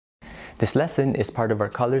This lesson is part of our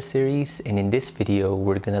color series, and in this video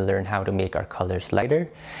we're going to learn how to make our colors lighter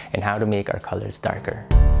and how to make our colors darker.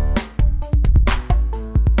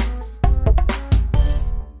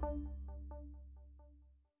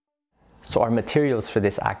 So our materials for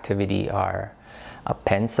this activity are a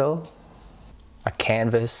pencil, a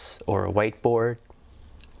canvas or a whiteboard,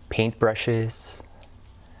 paintbrushes,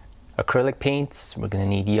 acrylic paints. We're going to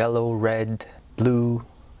need yellow, red, blue.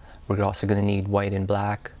 We're also going to need white and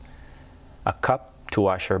black, a cup to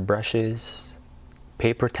wash our brushes,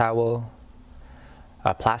 paper towel,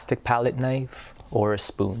 a plastic palette knife, or a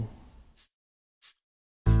spoon.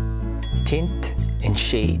 Tint and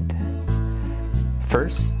shade.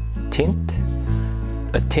 First, tint.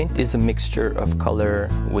 A tint is a mixture of color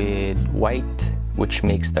with white, which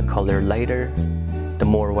makes the color lighter. The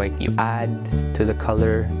more white you add to the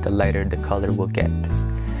color, the lighter the color will get.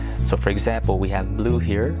 So for example, we have blue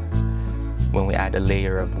here. When we add a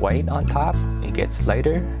layer of white on top, it gets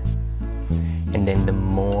lighter. And then the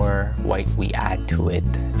more white we add to it,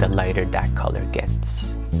 the lighter that color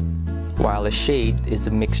gets. While a shade is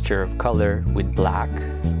a mixture of color with black,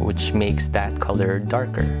 which makes that color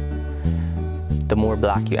darker. The more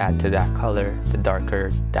black you add to that color, the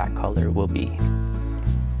darker that color will be.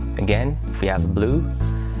 Again, if we have blue,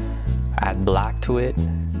 add black to it,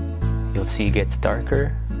 you'll see it gets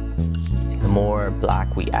darker. The more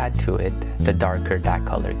black we add to it, the darker that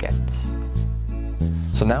color gets.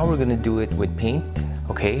 So now we're gonna do it with paint.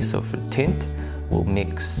 Okay, so for tint, we'll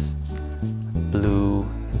mix blue,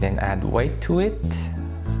 then add white to it.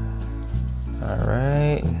 All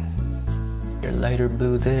right, your lighter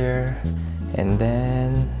blue there. And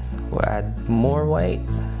then we'll add more white.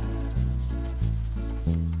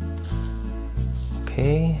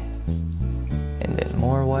 Okay, and then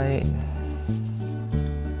more white.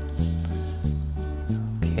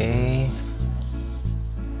 Okay,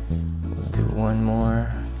 we'll do one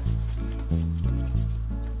more.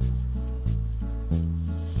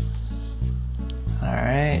 All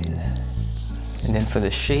right, and then for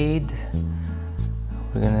the shade,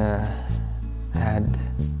 we're gonna add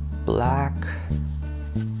black.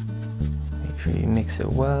 Make sure you mix it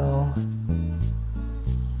well.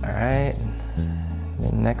 All right,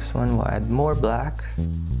 the next one we'll add more black.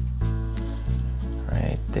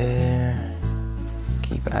 Right there.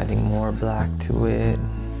 Keep adding more black to it.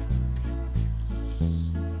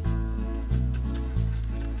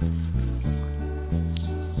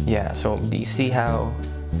 Yeah, so do you see how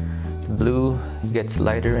the blue gets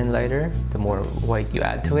lighter and lighter the more white you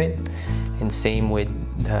add to it? And same with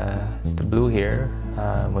the blue here.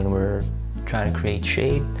 When we're trying to create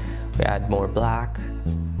shade, we add more black,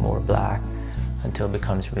 until it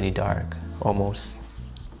becomes really dark, almost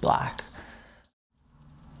black.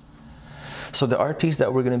 So the art piece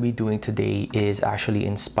that we're going to be doing today is actually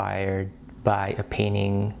inspired by a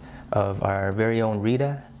painting of our very own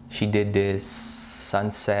Rita. She did this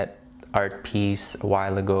sunset art piece a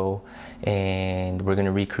while ago, and we're going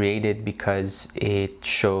to recreate it because it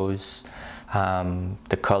shows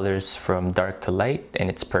the colors from dark to light, and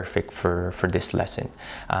it's perfect for this lesson.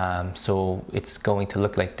 So it's going to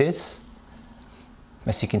look like this.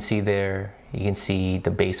 As you can see there, you can see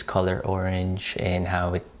the base color orange and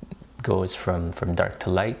how it goes from dark to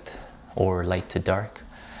light or light to dark.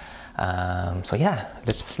 So yeah,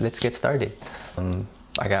 let's get started.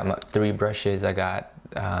 I got my 3 brushes. I got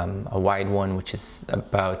a wide one, which is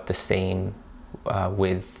about the same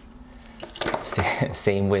width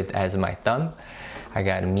as my thumb. I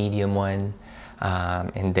got a medium one,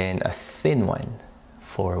 and then a thin one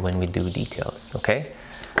for when we do details. Okay,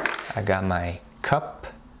 I got my cup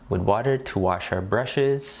with water to wash our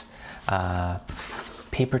brushes,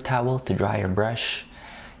 paper towel to dry our brush,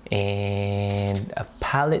 and a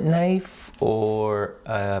palette knife or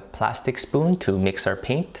a plastic spoon to mix our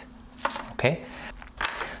paint. Okay,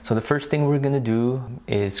 so the first thing we're gonna do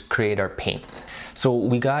is create our paint. So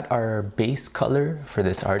we got our base color for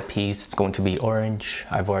this art piece. It's going to be orange.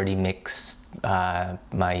 I've already mixed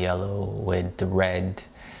my yellow with the red.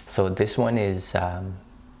 So this one is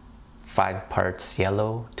 5 parts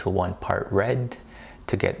yellow to 1 part red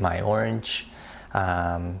to get my orange.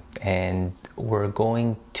 And we're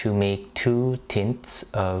going to make 2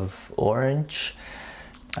 tints of orange.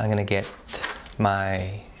 I'm gonna get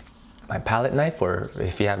my palette knife, or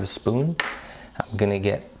if you have a spoon, I'm gonna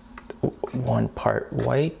get 1 part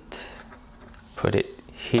white, put it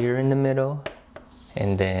here in the middle,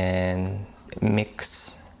 and then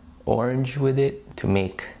mix orange with it to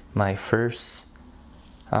make my first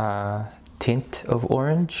tint of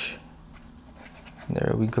orange.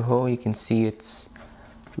 There we go. You can see it's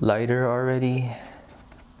lighter already.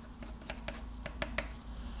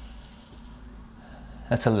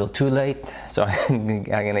 That's a little too light, so I'm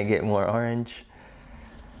gonna get more orange.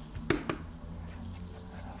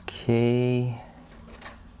 Okay.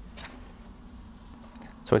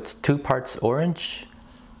 So it's 2 parts orange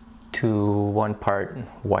to 1 part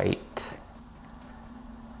white.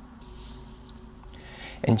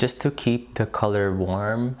 And just to keep the color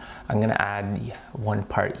warm, I'm gonna add 1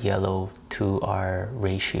 part yellow to our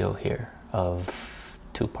ratio here of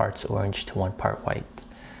 2 parts orange to 1 part white.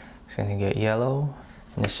 So I'm gonna get yellow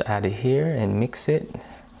and just add it here and mix it.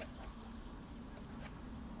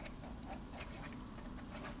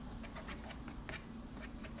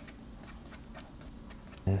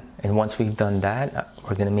 And once we've done that,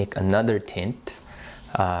 we're gonna make another tint.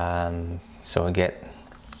 So I get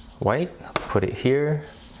white, put it here.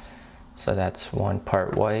 So that's 1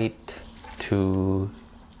 part white to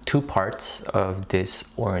 2 parts of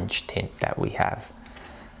this orange tint that we have.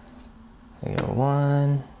 So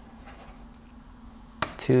 1,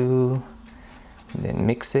 2, and then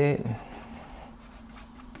mix it.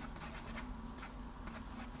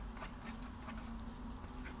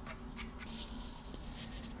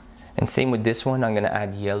 And same with this one, I'm gonna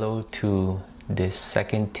add yellow to this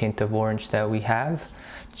second tint of orange that we have,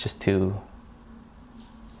 just to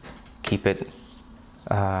keep it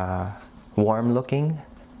warm looking.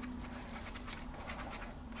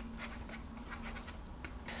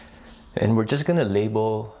 And we're just gonna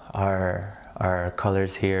label our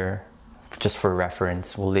colors here just for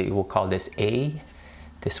reference. We'll call this A,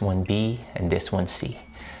 this one B, and this one C.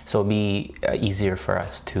 So it'll be easier for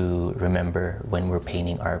us to remember when we're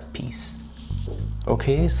painting our piece.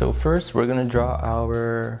 Okay, so first we're gonna draw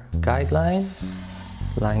our guideline.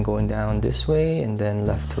 Line going down this way and then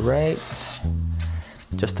left to right,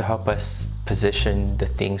 just to help us position the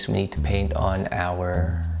things we need to paint on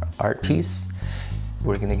our art piece.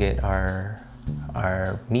 We're gonna get our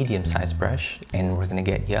medium-sized brush and we're gonna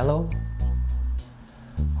get yellow.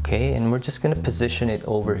 Okay, and we're just gonna position it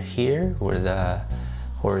over here where the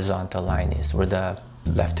horizontal line is, where the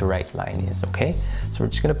left to right line is. Okay, so we're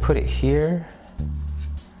just gonna put it here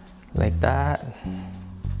like that.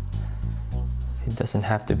 It doesn't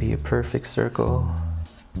have to be a perfect circle.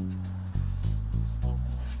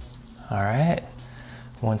 All right,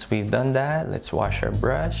 once we've done that, let's wash our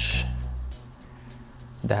brush.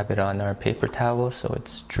 Dab it on our paper towel so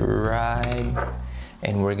it's dry.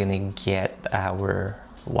 And we're gonna get our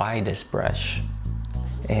widest brush.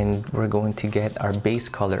 And we're going to get our base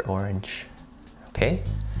color orange, okay?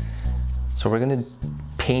 So we're gonna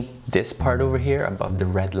paint this part over here above the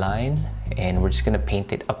red line, and we're just gonna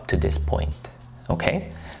paint it up to this point,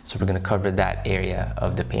 okay? So we're gonna cover that area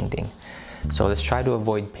of the painting. So let's try to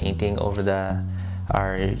avoid painting over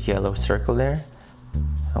our yellow circle there.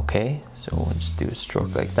 Okay, so we'll just do a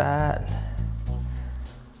stroke like that.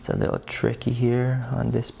 It's a little tricky here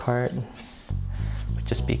on this part. But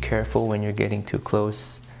just be careful when you're getting too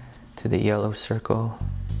close to the yellow circle.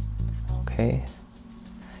 Okay.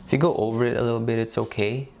 If you go over it a little bit, it's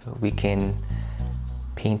okay. We can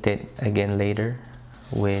paint it again later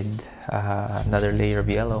with another layer of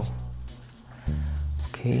yellow.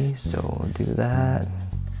 Okay, so we'll do that.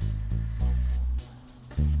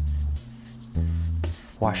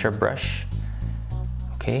 Wash our brush.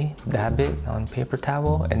 Okay, dab it on paper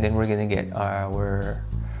towel, and then we're gonna get our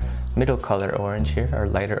middle color orange here, our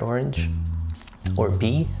lighter orange, or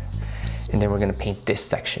B, and then we're gonna paint this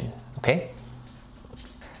section, okay?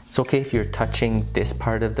 It's okay if you're touching this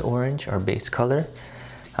part of the orange, our base color.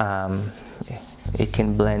 It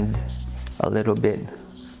can blend a little bit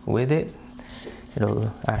with it.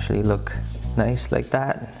 It'll actually look nice like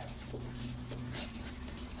that.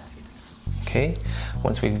 Okay,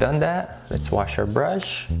 once we've done that, let's wash our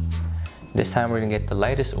brush. This time we're gonna get the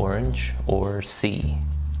lightest orange, or C.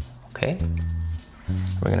 Okay,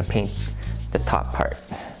 we're gonna paint the top part.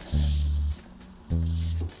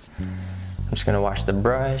 I'm just gonna wash the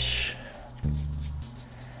brush,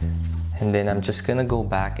 and then I'm just gonna go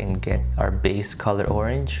back and get our base color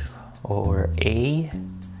orange, or A,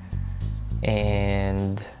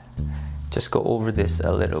 and just go over this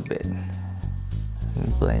a little bit.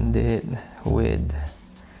 Blend it with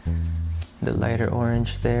the lighter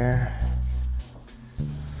orange there.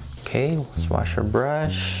 Okay, let's wash our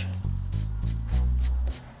brush.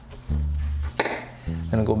 I'm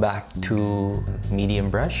gonna go back to medium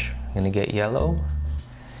brush. I'm gonna get yellow,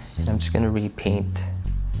 and I'm just gonna repaint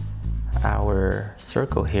our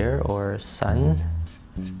circle here, or sun.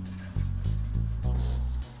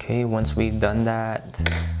 Okay, once we've done that,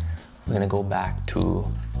 we're gonna go back to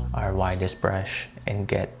our widest brush and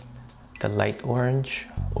get the light orange,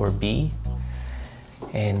 or B,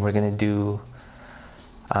 and we're gonna do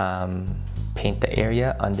paint the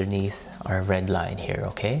area underneath our red line here,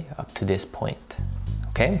 okay? Up to this point,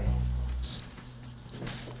 okay?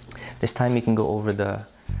 This time you can go over the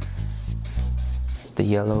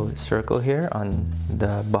yellow circle here on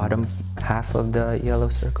the bottom half of the yellow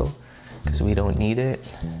circle, because we don't need it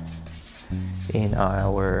in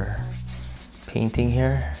our painting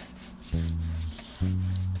here.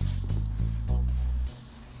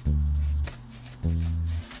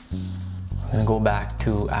 I'm gonna go back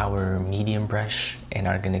to our medium brush and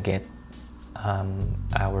are gonna get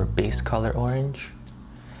our base color orange,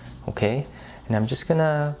 okay? And I'm just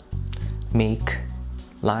gonna make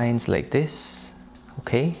lines like this,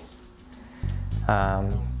 okay?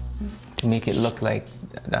 To make it look like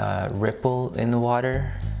a ripple in the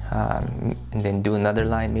water, and then do another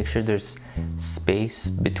line. Make sure there's space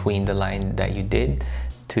between the line that you did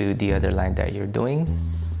to the other line that you're doing.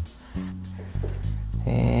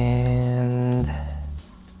 And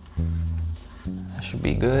that should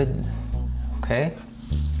be good, okay?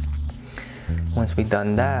 Once we've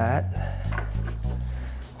done that,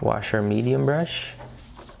 wash our medium brush,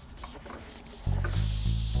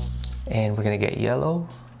 and we're gonna get yellow,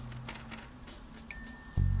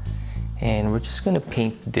 and we're just gonna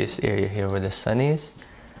paint this area here where the sun is.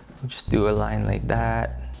 We'll just do a line like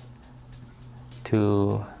that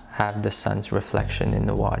to have the sun's reflection in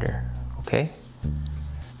the water, okay?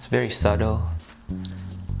 It's very subtle,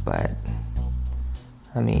 but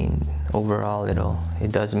I mean, overall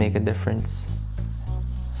it does make a difference,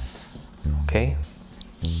 okay?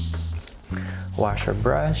 Wash our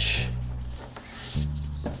brush.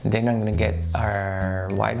 Then I'm gonna get our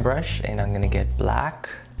white brush and I'm gonna get black.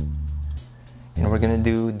 And we're gonna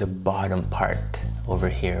do the bottom part over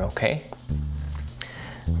here, okay?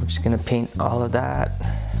 We're just gonna paint all of that,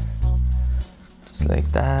 just like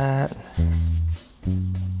that.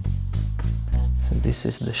 So this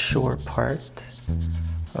is the short part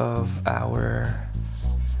of our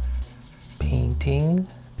painting.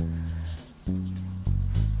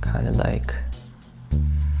 Kind of like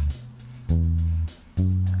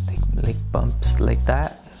bumps like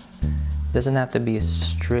that. Doesn't have to be a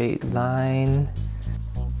straight line.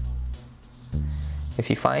 If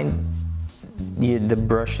you find the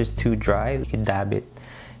brush is too dry, you can dab it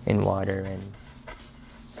in water. And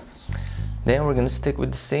then we're gonna stick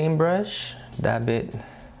with the same brush, dab it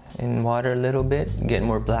in water a little bit, get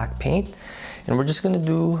more black paint, and we're just gonna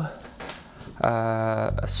do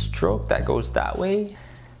a stroke that goes that way,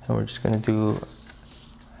 and we're just gonna do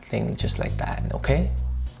a thing just like that, okay?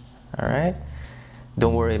 All right,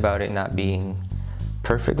 don't worry about it not being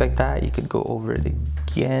perfect like that. You could go over it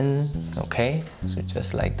again, okay? So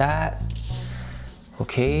just like that.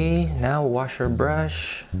 Okay, now wash our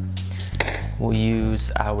brush. We'll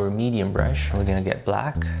use our medium brush. We're gonna get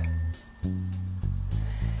black,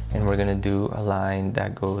 and we're gonna do a line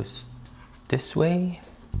that goes this way,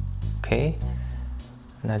 okay?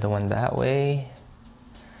 Another one that way,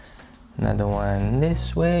 another one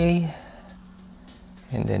this way,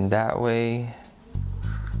 and then that way.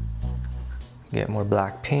 Get more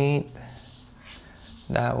black paint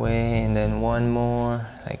that way, and then one more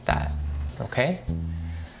like that, okay?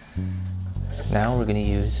 Now we're gonna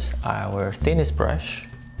use our thinnest brush,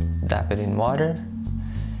 dab it in water.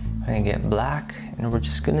 I'm gonna get black, and we're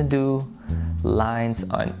just gonna do lines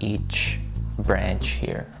on each branch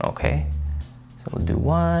here, okay? So we'll do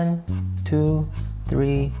 1, 2,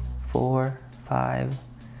 3, 4, 5,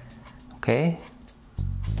 okay?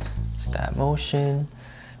 Just that motion.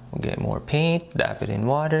 We'll get more paint, dab it in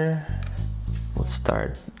water. We'll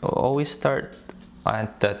always start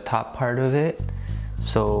at the top part of it.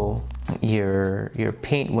 So your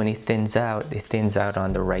paint, when it thins out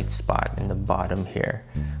on the right spot in the bottom here,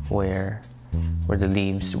 where the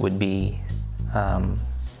leaves would be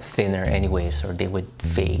thinner anyways, or they would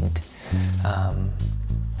fade. Now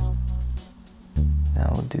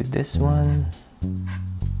we'll do this one.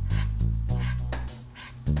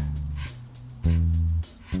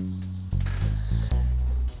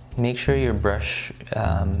 Make sure your brush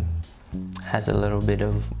has a little bit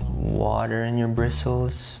of water in your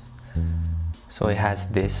bristles, so it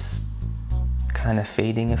has this kind of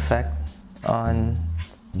fading effect on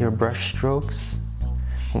your brush strokes.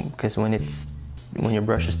 Because when your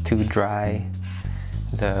brush is too dry,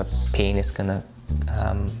 the paint is gonna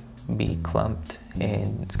be clumped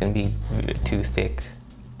and it's gonna be too thick.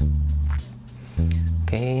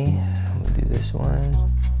 Okay, we'll do this one.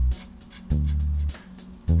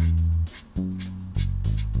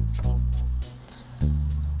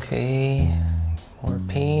 Okay, more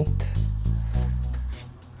paint.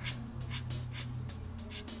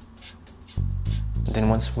 Then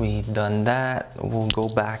once Once we've done that, we'll go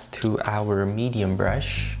back to our medium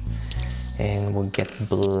brush and we'll get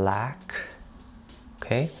black,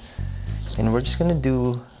 okay? And we're just gonna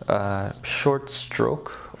do a short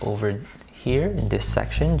stroke over here in this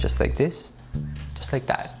section, just like this, just like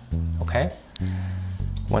that, okay?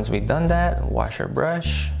 Once we've done that, wash our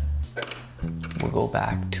brush. We'll go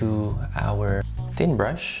back to our thin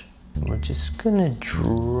brush. We're just gonna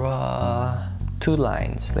draw 2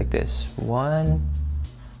 lines like this, 1,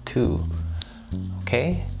 2,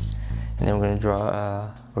 okay? And then we're gonna draw,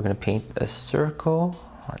 we're gonna paint a circle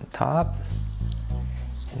on top,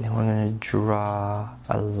 and then we're gonna draw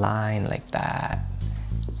a line like that,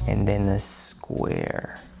 and then a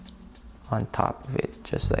square on top of it,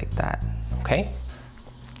 just like that, okay?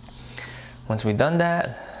 Once we've done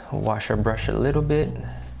that, we'll wash our brush a little bit,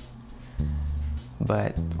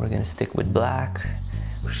 but we're gonna stick with black.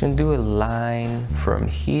 We're just gonna do a line from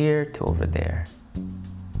here to over there.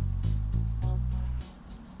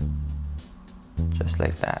 Just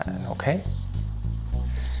like that, okay?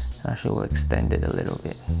 Actually, we'll extend it a little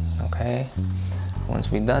bit, okay?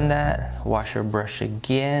 Once we've done that, wash our brush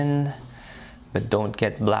again, but don't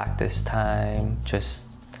get black this time. Just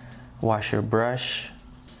wash your brush,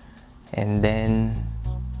 and then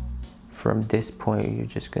from this point, you're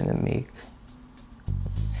just gonna make,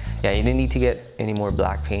 yeah, you don't need to get any more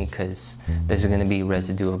black paint because there's gonna be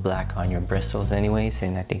residue of black on your bristles anyways,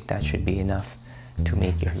 and I think that should be enough to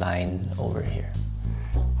make your line over here.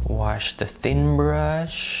 Wash the thin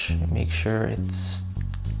brush, make sure it's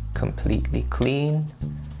completely clean.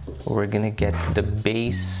 We're gonna get the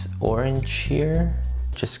base orange here.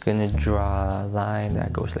 Just gonna draw a line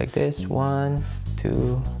that goes like this, 1,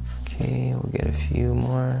 2, okay, we'll get a few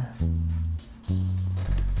more.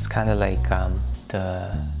 It's kind of like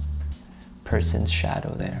the person's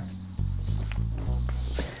shadow there.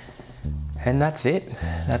 And that's it.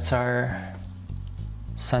 That's our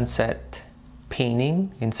sunset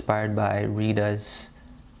painting inspired by Rita's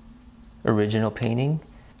original painting.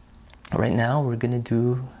 Right now we're gonna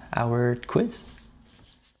do our quiz.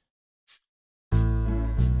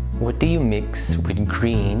 What do you mix with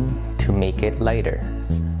green to make it lighter?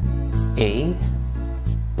 A,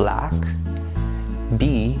 black,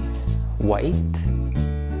 B, white,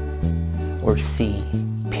 or C,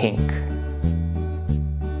 pink?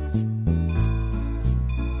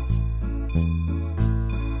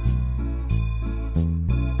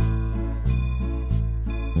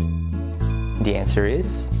 The answer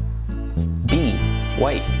is B,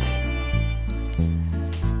 white.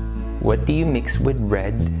 What do you mix with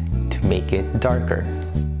red to make it darker?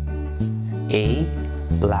 A,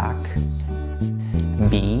 black,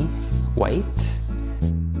 B, white,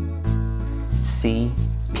 C,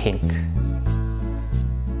 pink.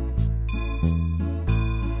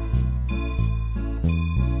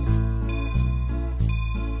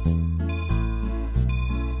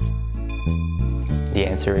 The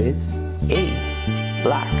answer is A,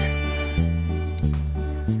 black.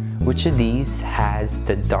 Which of these has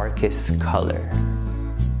the darkest color?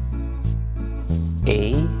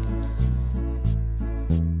 A,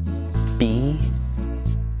 B,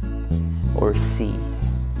 or C?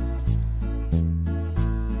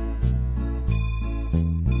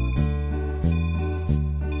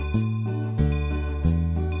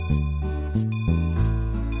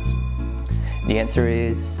 The answer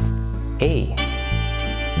is A.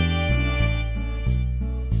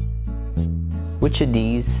 Which of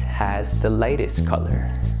these has the lightest color?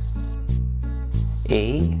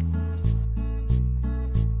 A,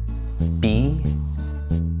 B,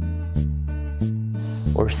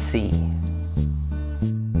 or C?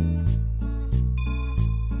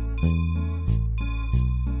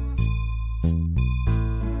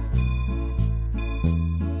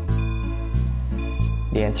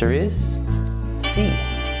 The answer is C.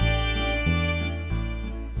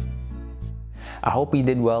 I hope you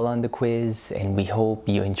did well on the quiz, and we hope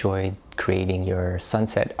you enjoyed creating your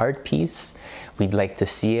sunset art piece. We'd like to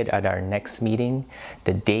see it at our next meeting.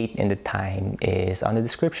 The date and the time is on the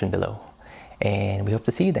description below, and we hope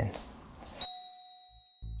to see you then.